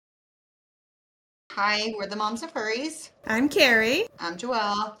Hi, we're the Moms of Furries. I'm Carrie. I'm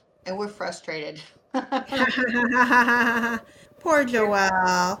Joelle, and we're frustrated. Poor We're,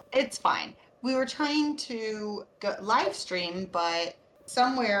 Joelle. it's fine. We were trying to go live stream, but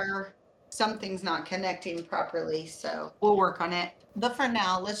somewhere something's not connecting properly, so we'll work on it. But for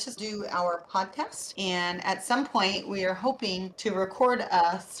now, let's just do our podcast. And at some point, we are hoping to record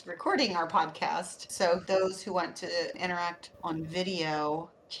us recording our podcast. So those who want to interact on video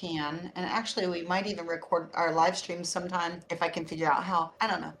can. And actually, we might even record our live stream sometime if I can figure out how. I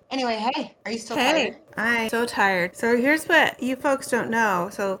don't know. Anyway, hey, are you still tired? Hey, I'm so tired. So here's what you folks don't know.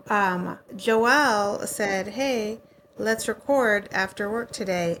 Joelle said, "Hey, let's record after work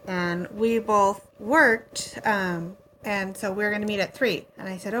today," and we both worked. And so we're going to meet at 3. And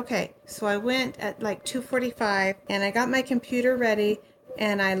I said, okay. So I went at like 2:45 and I got my computer ready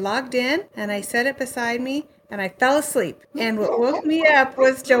and I logged in and I set it beside me and I fell asleep. And what woke me up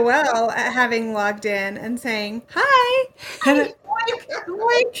was Joelle having logged in and saying, hi. And I'm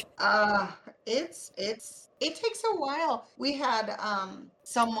awake. Uh, it takes a while. We had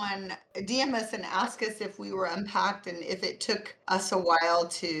someone DM us and ask us if we were unpacked and if it took us a while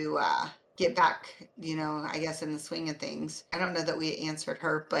to get back, I guess in the swing of things. I don't know that we answered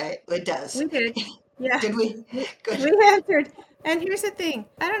her, but it does. We did. Yeah. Did we? Good. We answered. And here's the thing.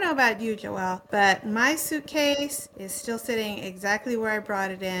 I don't know about you, Joelle, but my suitcase is still sitting exactly where I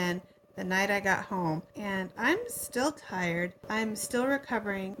brought it in the night I got home. And I'm still tired. I'm still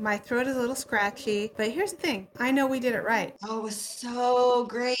recovering. My throat is a little scratchy. But here's the thing. I know we did it right. Oh, it was so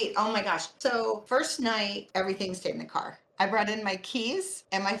great. Oh my gosh. So, first night, everything stayed in the car. I brought in my keys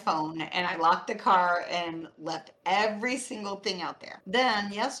and my phone and I locked the car and left every single thing out there.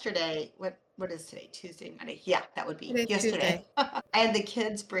 Then yesterday, what is today? Tuesday, Monday. Yeah, that would be Today's yesterday. Tuesday. I had the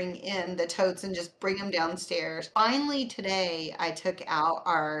kids bring in the totes and just bring them downstairs. Finally, today, I took out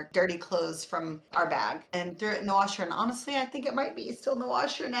our dirty clothes from our bag and threw it in the washer. And honestly, I think it might be still in the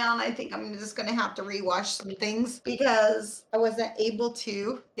washer now. And I think I'm just going to have to rewash some things because I wasn't able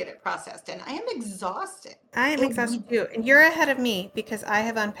to get it processed. And I am exhausted. I am It, exhausted too. And you're ahead of me because I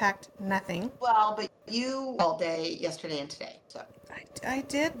have unpacked nothing. well, but you all day yesterday and today. So. I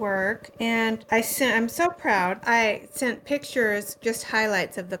did work and I'm so proud. I sent pictures, just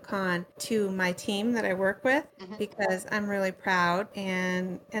highlights of the con to my team that I work with Mhm. because I'm really proud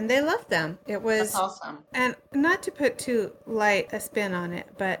and they love them. It That's was, awesome. and not to put too light a spin on it,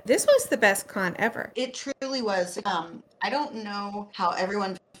 but this was the best con ever. It truly was. I don't know how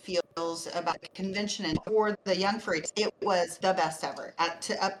everyone feels about the convention and for the Young Furries. It was the best ever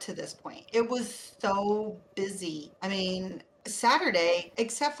up to this point. It was so busy. I mean, Saturday,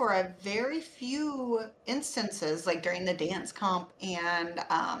 except for a very few instances, like during the dance comp and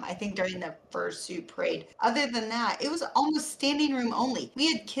I think during the fursuit parade. Other than that, it was almost standing room only.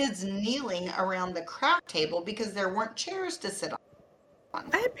 We had kids kneeling around the craft table because there weren't chairs to sit on.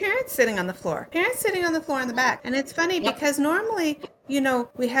 I had parents sitting on the floor in the back. And it's funny Yep. because normally,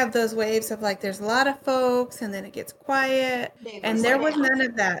 we have those waves of like there's a lot of folks and then it gets quiet. It And was there like was none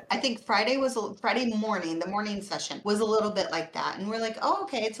of that. I think Friday morning, the morning session was a little bit like that. And we're like, oh,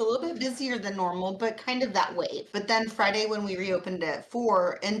 okay, it's a little bit busier than normal, but kind of that wave. But then Friday, when we reopened at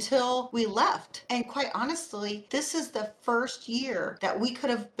 4 until we left. And quite honestly, this is the first year that we could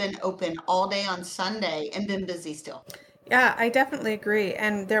have been open all day on Sunday and been busy still. Yeah, I definitely agree.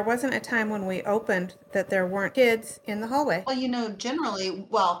 And there wasn't a time when we opened that there weren't kids in the hallway. Well, generally,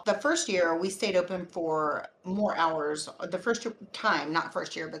 well, the first year we stayed open for more hours. The first time, not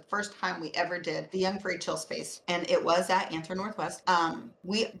first year, but the first time we ever did the Young Free Chill Space, and it was at Anther Northwest.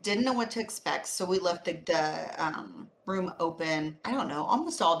 We didn't know what to expect, so we left the room open, I don't know,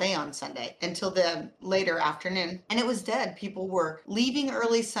 almost all day on Sunday until the later afternoon. And it was dead. People were leaving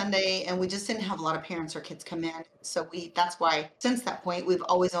early Sunday and we just didn't have a lot of parents or kids come in. So that's why since that point we've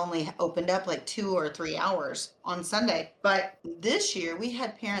always only opened up like 2 or 3 hours on Sunday. But this year we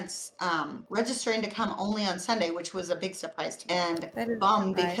had parents registering to come only on Sunday, which was a big surprise to me and That is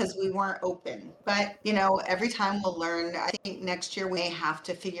bummed right. because we weren't open. But every time we'll learn. I think next year we may have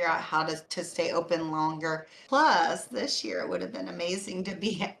to figure out how to stay open longer. Plus, this year it would have been amazing to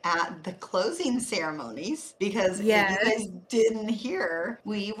be at the closing ceremonies because if you Yes. guys didn't hear,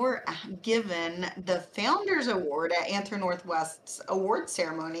 we were given the Founders Award at Anther Northwest's award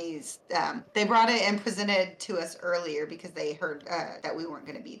ceremonies. They brought it and presented it to us earlier because they heard that we weren't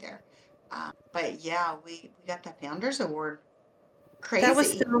going to be there. But yeah, we got the Founders Award. That was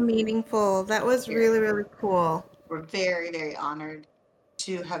Crazy. so meaningful. That was Very. really, really cool. We're very, very honored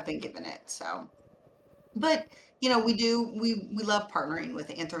to have been given it. So. But we love partnering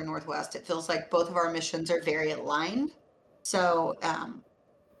with Anther Northwest. It feels like both of our missions are very aligned. So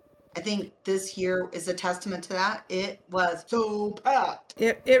I think this year is a testament to that. It was so packed.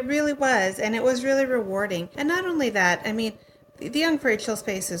 It really was, and it was really rewarding. And not only that, I mean, the Young Fairy Chill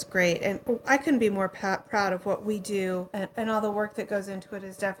Space is great, and I couldn't be more proud of what we do, and all the work that goes into it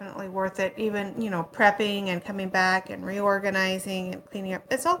is definitely worth it. Even, prepping and coming back and reorganizing and cleaning up,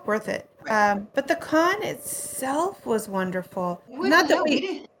 it's all worth it. Right. But the con itself was wonderful. We Not don't that know. We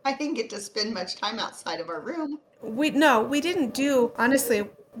didn't. I didn't get to spend much time outside of our room. we didn't do, honestly,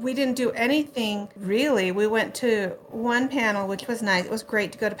 we didn't do anything really. We went to one panel, which was nice. It was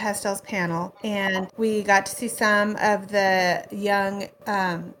great to go to Pastel's panel, and we got to see some of the young,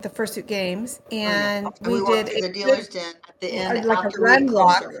 the Fursuit Games, and And we walked through the dealer's den at the end like a after we run closed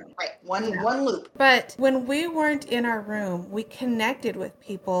walk. our room. Right, one loop. But when we weren't in our room, we connected with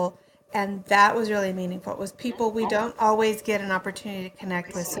people, and that was really meaningful. It was people we don't always get an opportunity to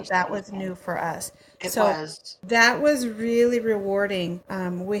connect with, so that was new for us. It So was. that was really rewarding.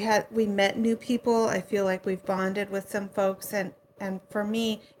 We met new people. I feel like we've bonded with some folks, and for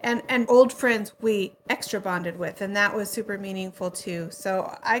me, and old friends we extra bonded with, and that was super meaningful too.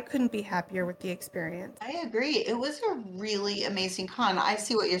 So I couldn't be happier with the experience. I agree. It was a really amazing con. I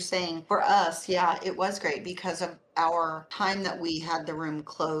see what you're saying. For us, yeah, it was great because of our time that we had the room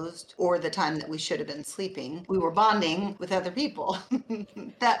closed or the time that we should have been sleeping. We were bonding with other people.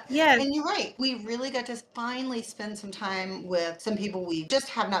 That Yes. and you're right. We really got to finally spend some time with some people we just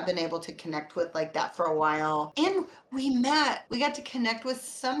have not been able to connect with like that for a while. And we got to connect with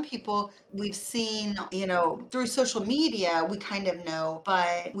some people we've seen, through social media, we kind of know,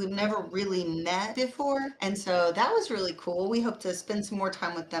 but we've never really met before. And so that was really cool. We hope to spend some more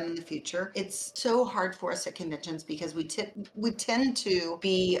time with them in the future. It's so hard for us at conventions because we tend to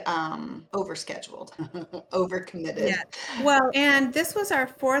be overscheduled, overcommitted. Yeah. Well, and this was our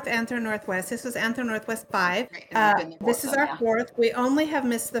fourth Anthro Northwest. This was Anthro Northwest 5. Right, and we've been there This for is some, our yeah. fourth. We only have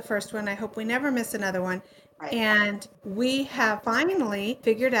missed the first one. I hope we never miss another one. Right. And we have finally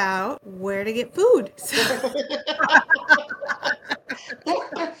figured out where to get food. So,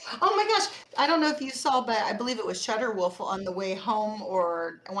 Oh my gosh. I don't know if you saw, but I believe it was Shutterwolf on the way home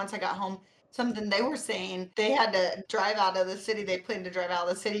or once I got home, something they were saying they had to drive out of the city. They planned to drive out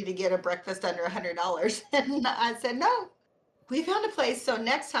of the city to get a breakfast under $100. And I said, no, we found a place. So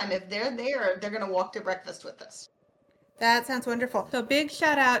next time, if they're there, they're going to walk to breakfast with us. that sounds wonderful. So big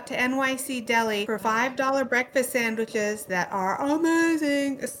shout out to NYC Deli for $5 breakfast sandwiches that are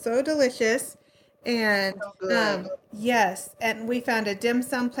amazing. It's so delicious. And So good. yes, and we found a dim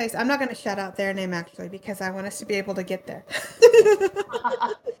sum place. I'm not going to shout out their name actually because I want us to be able to get there.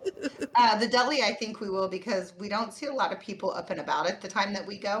 The deli, I think we will because we don't see a lot of people up and about at the time that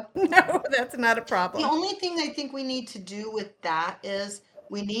we go. No, that's not a The problem. only thing I think we need to do with that is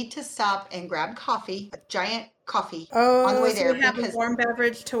we need to stop and grab coffee, a giant coffee on the Oh, way so there we have a because warm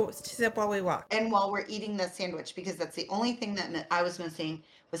beverage to sip while we walk. and while we're eating the sandwich because that's the only thing that I was missing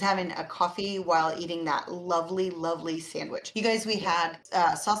was having a coffee while eating that lovely, lovely sandwich. You guys, we had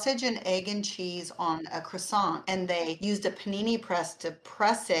sausage and egg and cheese on a croissant, and they used a panini press to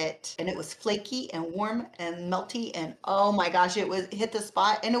press it, and it was flaky and warm and melty, and oh my gosh, it was hit the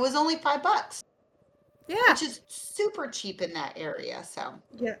spot, and it was only $5, Yeah. which is super cheap in that area. So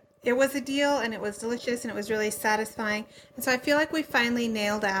Yeah. It was a deal and it was delicious and it was really satisfying. And so I feel like we finally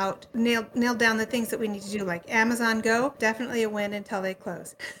nailed down the things that we need to do, like Amazon Go, definitely a win until they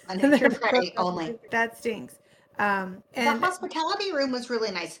close. and And you're then right, only. that stinks. The And hospitality room was really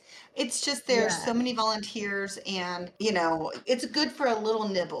nice. It's just there's yeah, so many volunteers, and it's good for a little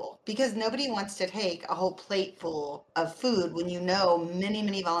nibble because nobody wants to take a whole plate full of food when many,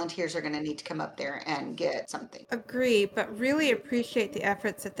 many volunteers are going to need to come up there and get something. agree, but really appreciate the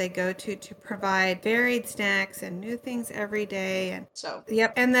efforts that they go to provide varied snacks and new things every day. And So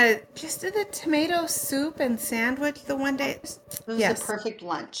yep, and the tomato soup and sandwich the one day. it was Yes. the perfect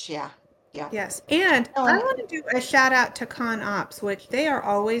lunch. Yeah. Yeah. Yes. And Oh, I and want to do a shout out to Con Ops, which they are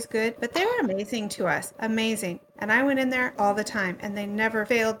always good, but they're amazing to us. Amazing. And I went in there all the time and they never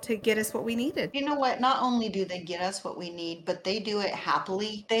failed to get us what we needed. you know what? Not only do they get us what we need, but they do it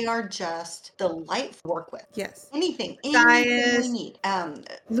happily. They are just delightful to work with. Yes. Anything we Gaius, need.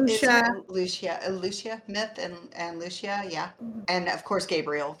 It's Lucia. Lucia Myth and Lucia, yeah, and of course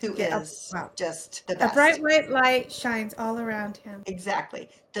Gabriel, who Yeah, is wow. just the A bright best. white light shines all around him. Exactly.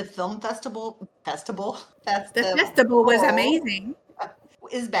 The film festival, The festival was festival amazing.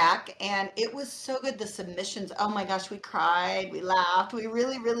 is back, and it was so good. The submissions, oh my gosh, we cried, we laughed, we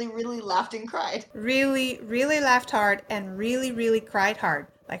really, really, really laughed and cried Really, really laughed hard and really, really cried hard.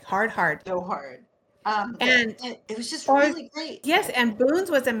 Like hard, hard. so hard. And It was just or really great. yes, and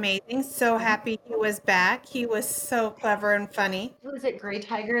Boone's was amazing. So Mhm. happy he was back. He was so clever and funny. Was it Gray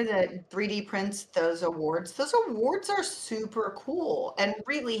Tiger that 3D prints those awards? Those awards are super cool and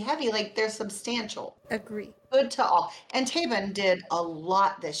really heavy, like they're substantial. Agree. Good to all. And Taban did a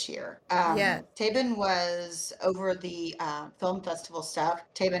lot this year. Yes. Taban was over the film festival stuff.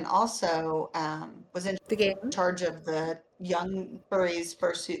 Taban also was in The game. charge of the Young Furries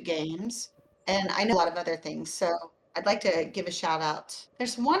Fursuit Games, and I know a lot of other things. So I'd like to give a shout out.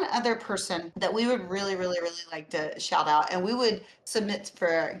 There's one other person that we would really, really, really like to shout out, and we would submit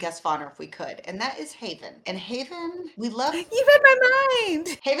for guest of honor if we could, and that is Haven. And Haven, we love You read my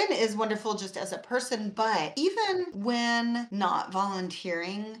mind. Haven is wonderful just as a person, but even when not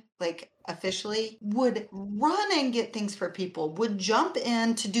volunteering, like officially, would run and get things for people, would jump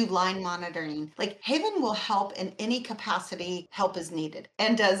in to do line monitoring. Like Haven will help in any capacity help is needed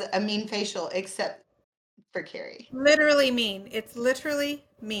and does a mean facial except for Carrie. Literally mean. It's literally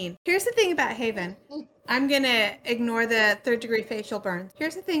mean. Here's the thing about Haven. I'm going to ignore the third degree facial burns.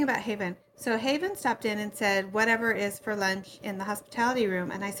 Here's the thing about Haven. So Haven stopped in and said, whatever is for lunch in the hospitality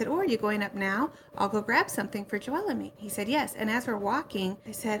room. And I said, oh, are you going up now? I'll go grab something for Joelle and me. He said, yes. And as we're walking,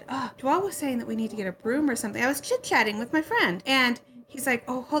 I said, oh, Joelle was saying that we need to get a broom or something. I was chit-chatting with my friend. And he's like,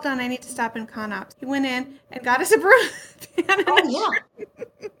 oh, hold on. I need to stop in Conops. He went in and got us a broom. Oh,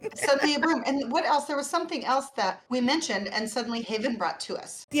 yeah. Suddenly a broom. And what else? There was something else that we mentioned and suddenly Haven brought to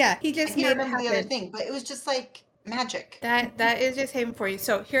us. Yeah, he I just can't made it remember the other happen. thing, but it was just like magic. That is just Haven for you.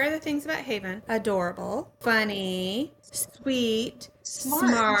 So here are the things about Haven: adorable, funny, sweet,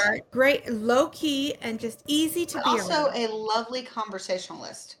 smart, great, low key, and just easy to But be also around. a lovely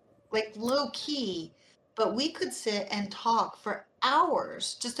conversationalist. Like low key, but we could sit and talk for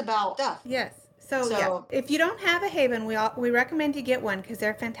hours just about stuff. Yes. So yeah, So if you don't have a Haven, we recommend you get one because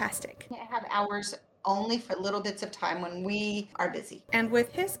they're fantastic. we can't have hours only for little bits of time when we are busy. And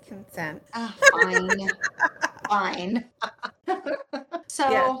with his consent. Fine. Fine.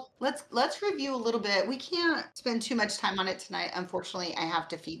 So Yes. let's review a little bit. We can't spend too much time on it tonight. Unfortunately, I have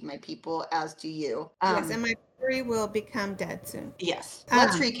to feed my people, as do you. Yes, and my battery will become dead soon. Yes.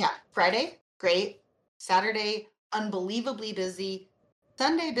 Let's Um, recap. Friday, great. Saturday, unbelievably busy.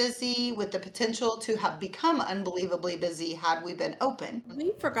 Sunday, busy with the potential to have become unbelievably busy had we been open.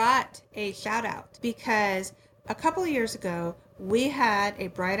 We forgot a shout out because a couple of years ago we had a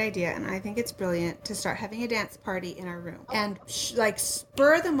bright idea, and I think it's brilliant, to start having a dance party in our room. And like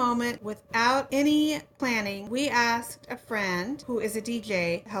spur the moment, without any planning, we asked a friend who is a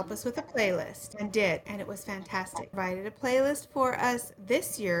DJ to help us with a playlist, and did, and it was fantastic. Provided a playlist for us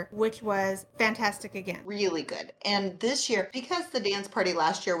this year, which was fantastic again. Really good. And this year, because the dance party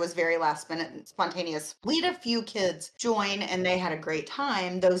last year was very last minute and spontaneous, we had a few kids join and they had a great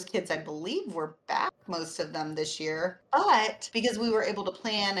time. Those kids, I believe, were back, most of them this year. But because we were able to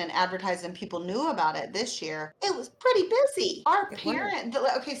plan and advertise and people knew about it this year, it was pretty busy. Our parent,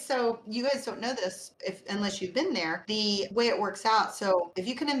 okay, so you guys don't know this unless you've been there, the way it works out. So if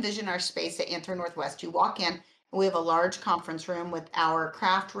you can envision our space at Anther Northwest, you walk in. We have a large conference room with our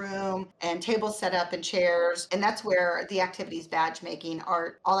craft room and tables set up and chairs. And that's where the activities, badge making,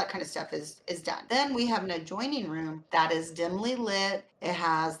 art, all that kind of stuff is done. Then we have an adjoining room that is dimly lit. It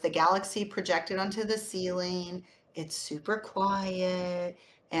has the galaxy projected onto the ceiling. It's super quiet.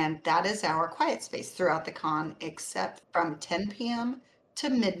 And that is our quiet space throughout the con, except from 10 p.m. to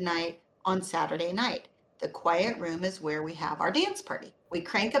midnight on Saturday night. The quiet room is where we have our dance party. We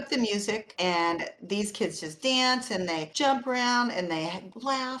crank up the music and these kids just dance and they jump around and they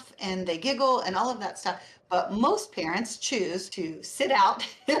laugh and they giggle and all of that stuff. But most parents choose to sit out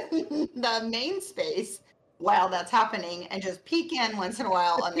in the main space while that's happening and just peek in once in a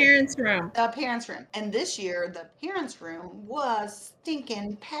while on Parents' room. the parents' room. And this year, the parents' room was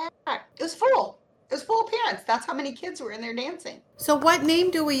stinking packed. It was full. It was full of parents. That's how many kids were in there dancing. So what name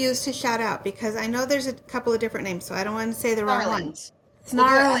do we use to shout out? Because I know there's a couple of different names, so I don't want to say the wrong one. Snarlings.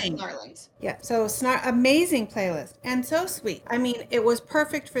 Snarling. Snarlings. Yeah, so amazing playlist and so sweet. I mean, it was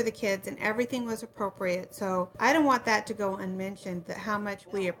perfect for the kids and everything was appropriate. So I don't want that to go unmentioned, that how much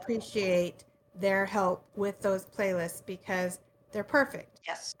we appreciate their help with those playlists because they're perfect.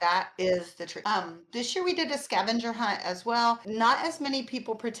 Yes, that is the truth. This year we did a scavenger hunt as well. Not as many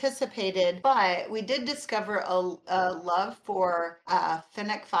people participated, but we did discover a love for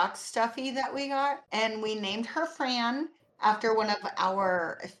Fennec Fox stuffy that we got, and we named her Fran after one of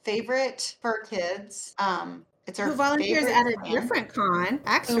our favorite fur kids. It's our Who volunteers favorite at a Fran. different con,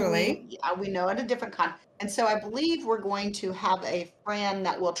 actually. We know at a different con. And so I believe we're going to have a Fran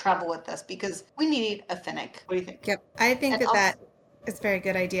that will travel with us because we need a Fennec. What do you think? Yep, I think And that also, that It's a very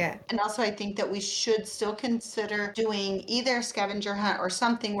good idea. And also, I think that we should still consider doing either a scavenger hunt or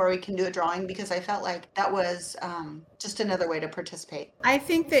something where we can do a drawing, because I felt like that was just another way to participate. I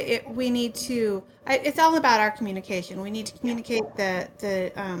think that we need to. It's all about our communication. We need to communicate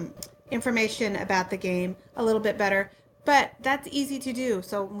the information about the game a little bit better. But that's easy to do.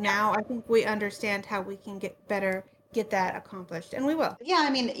 So now I think we understand how we can get that accomplished, and we will. Yeah, I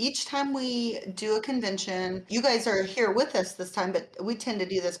mean, each time we do a convention, you guys are here with us this time, but we tend to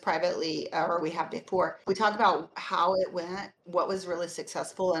do this privately, or we have before. We talk about how it went, what was really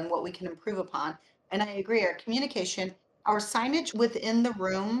successful, and what we can improve upon. And I agree, our communication, our signage within the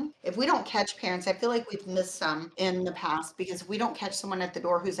room, if we don't catch parents, I feel like we've missed some in the past, because if we don't catch someone at the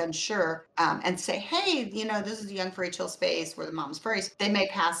door who's unsure, and say, hey, this is a Young Furry Chill space where the mom's furries, they may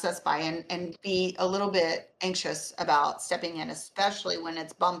pass us by and be a little bit anxious about stepping in, especially when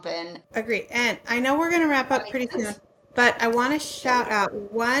it's bumping. Agree. And I know we're going to wrap up pretty soon, but I want to shout out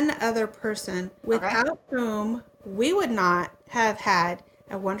one other person without whom we would not have had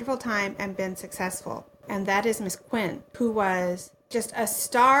a wonderful time and been successful. And that is Miss Quinn, who was just a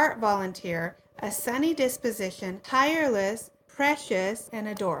star volunteer, a sunny disposition, tireless, precious, and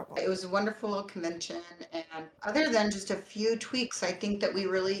adorable. It was a wonderful convention, and other than just a few tweaks, I think that we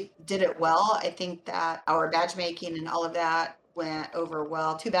really did it well. I think that our badge making and all of that went over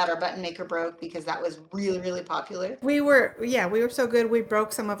well. Too bad our button maker broke, because that was really, really popular. We were so good we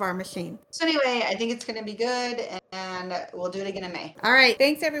broke some of our machine. So anyway, I think it's going to be good, and we'll do it again in May. All right.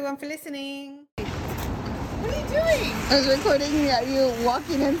 Thanks everyone for listening. What are you doing? I was recording you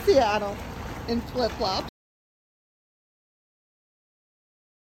walking in Seattle in flip-flops.